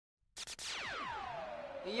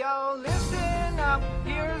Yo, listen up,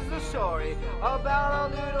 here's the story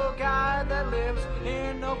about a little guy that lives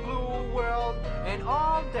in a blue world. And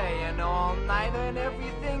all day and all night, and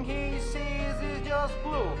everything he sees is just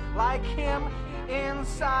blue. Like him,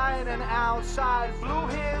 inside and outside. Blue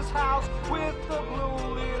his house with a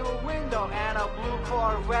blue little window and a blue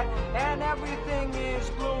Corvette. And everything is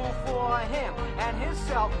blue for him and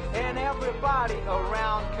himself and everybody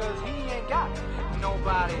around. Cause he ain't got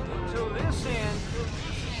nobody to listen.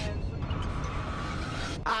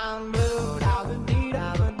 I'm blue, da ba dee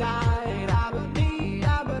da ba die, da ba dee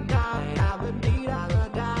da ba die, da ba dee da ba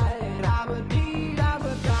die, da ba dee da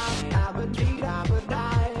ba die, da ba dee da ba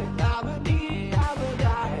die, da ba dee da ba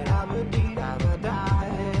die, da ba dee da ba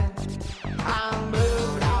die. I'm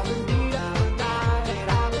blue, da ba dee da ba die,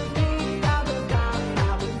 da ba dee da ba die, da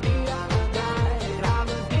ba dee da ba die, da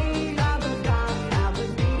ba dee da ba die, da ba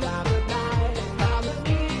dee da ba die, da ba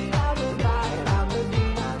dee da ba die, da ba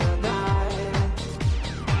dee da ba die.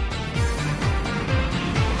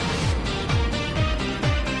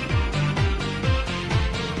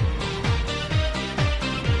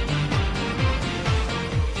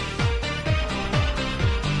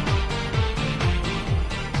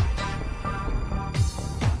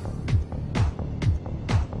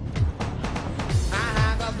 I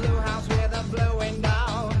have a blue house with a blue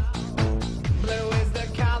window. Blue is the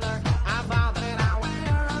color I bought that I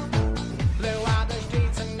wear. Blue are the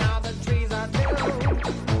streets and all the trees are blue.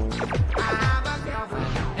 I have a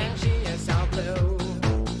girlfriend and she is so blue.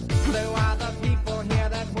 Blue are the people here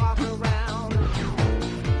that walk around.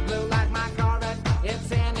 Blue like my Corvette,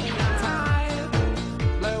 it's any time.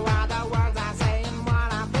 Blue are the words I say and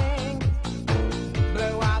what I think.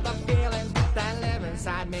 Blue are the feelings that live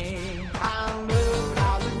inside me. I'm blue,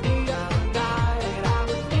 da ba dee da ba die, da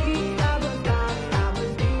ba dee da ba die, da ba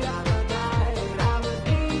dee da ba die, da ba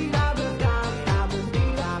dee da ba die, da ba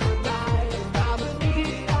dee da ba die, da ba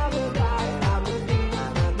dee da ba die, da ba dee da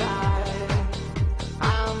ba die.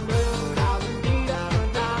 I'm blue, da ba dee da ba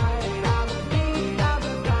die, da ba dee da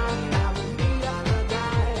ba die, da ba dee da ba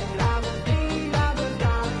die, da ba dee da ba die,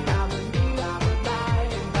 da ba dee da ba die,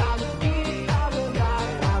 da ba dee da ba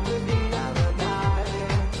die, da ba dee da ba die.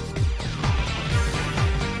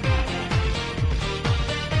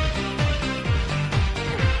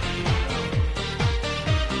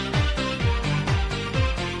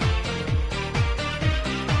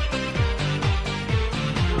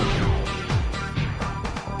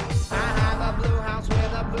 I have a blue house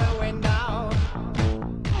with a blue window.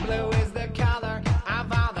 Blue is the color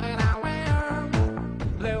of all that I wear.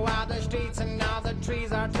 Blue are the streets and all the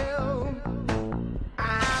trees are too.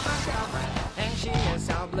 I have a girlfriend and she is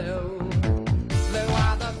so blue. Blue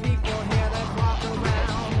are the people here that walk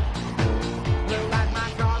around. Blue like my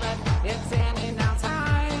Corvette, it's in and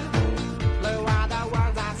outside. Blue are the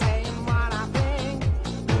words I say and what I think.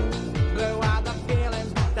 Blue are the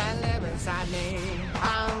feelings that live inside me.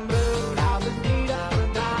 I'm blue, da ba dee da ba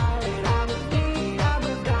die, da ba dee da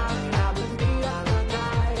ba die, da ba dee da ba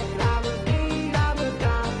die, da ba dee da ba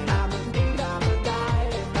die, da ba dee da ba die,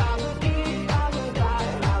 da ba dee da ba die,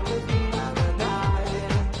 da ba dee da ba die.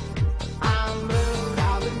 I'm blue,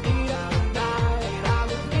 da ba dee da ba die, da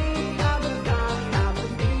ba dee da ba die, da ba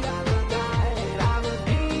dee da ba die, da ba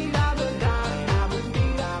dee da ba die, da ba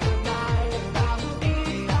dee da ba die, da ba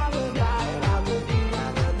dee da ba die, da ba dee da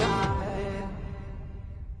ba die.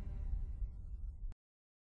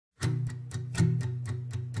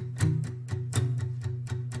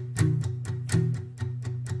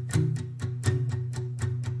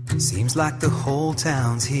 Seems like the whole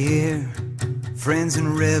town's here. Friends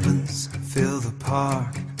and ribbons fill the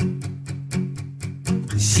park.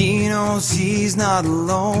 She knows she's not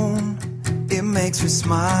alone. It makes her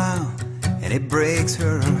smile and it breaks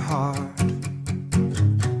her heart.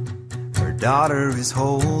 Her daughter is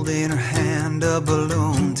holding her hand, a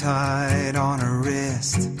balloon tied on her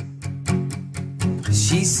wrist.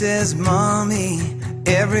 She says, "Mommy,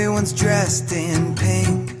 everyone's dressed in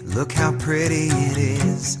pink. Look how pretty it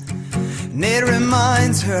is." And it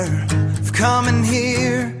reminds her of coming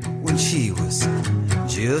here when she was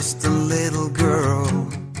just a little girl,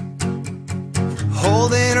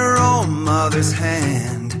 holding her own mother's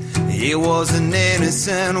hand. It was an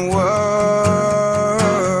innocent world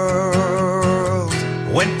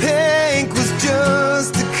when pink was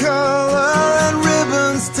just a color and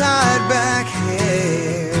ribbons tied back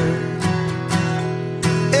hair.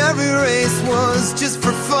 Every race was just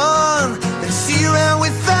for fun, and she ran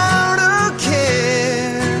without a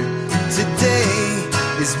care. Today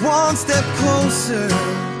is one step closer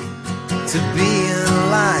to being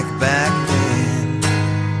like back then,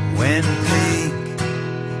 when pink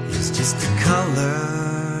is just a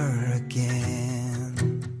color.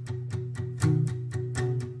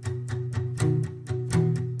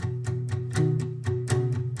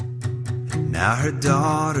 Now her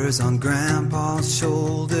daughter's on Grandpa's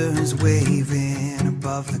shoulders, waving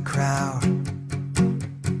above the crowd.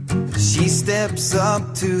 She steps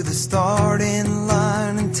up to the starting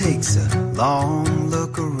line and takes a long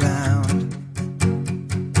look around.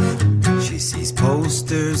 She sees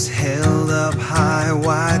posters held up high,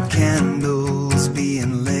 white candles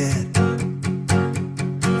being lit,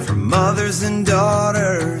 for mothers and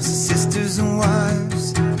daughters, sisters and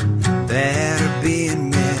wives that are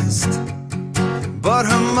being missed. But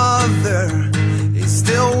her mother is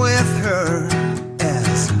still with her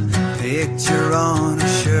as a picture on her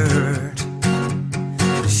shirt.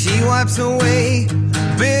 She wipes away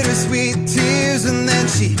bittersweet tears, and then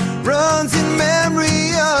she runs in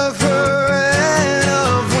memory of her and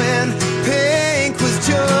of when pink was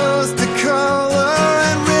just a color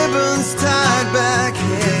and ribbons tied back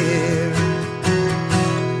hair.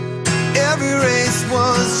 Every race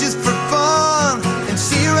was just for fun, and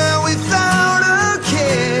she ran without a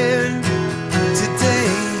care.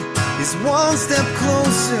 Today is one step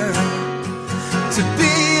closer to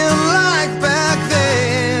being like back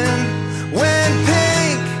then, when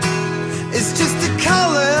pink is just a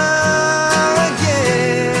color again.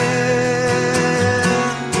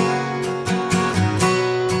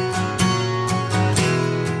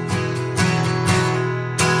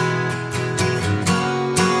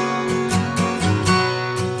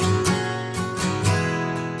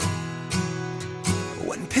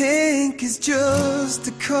 When pink is just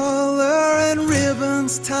a color and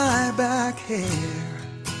ribbons tie back hair.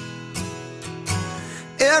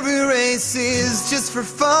 Every race is just for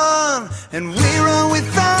fun, and we run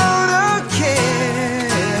without a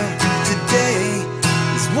care. Today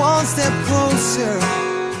is one step closer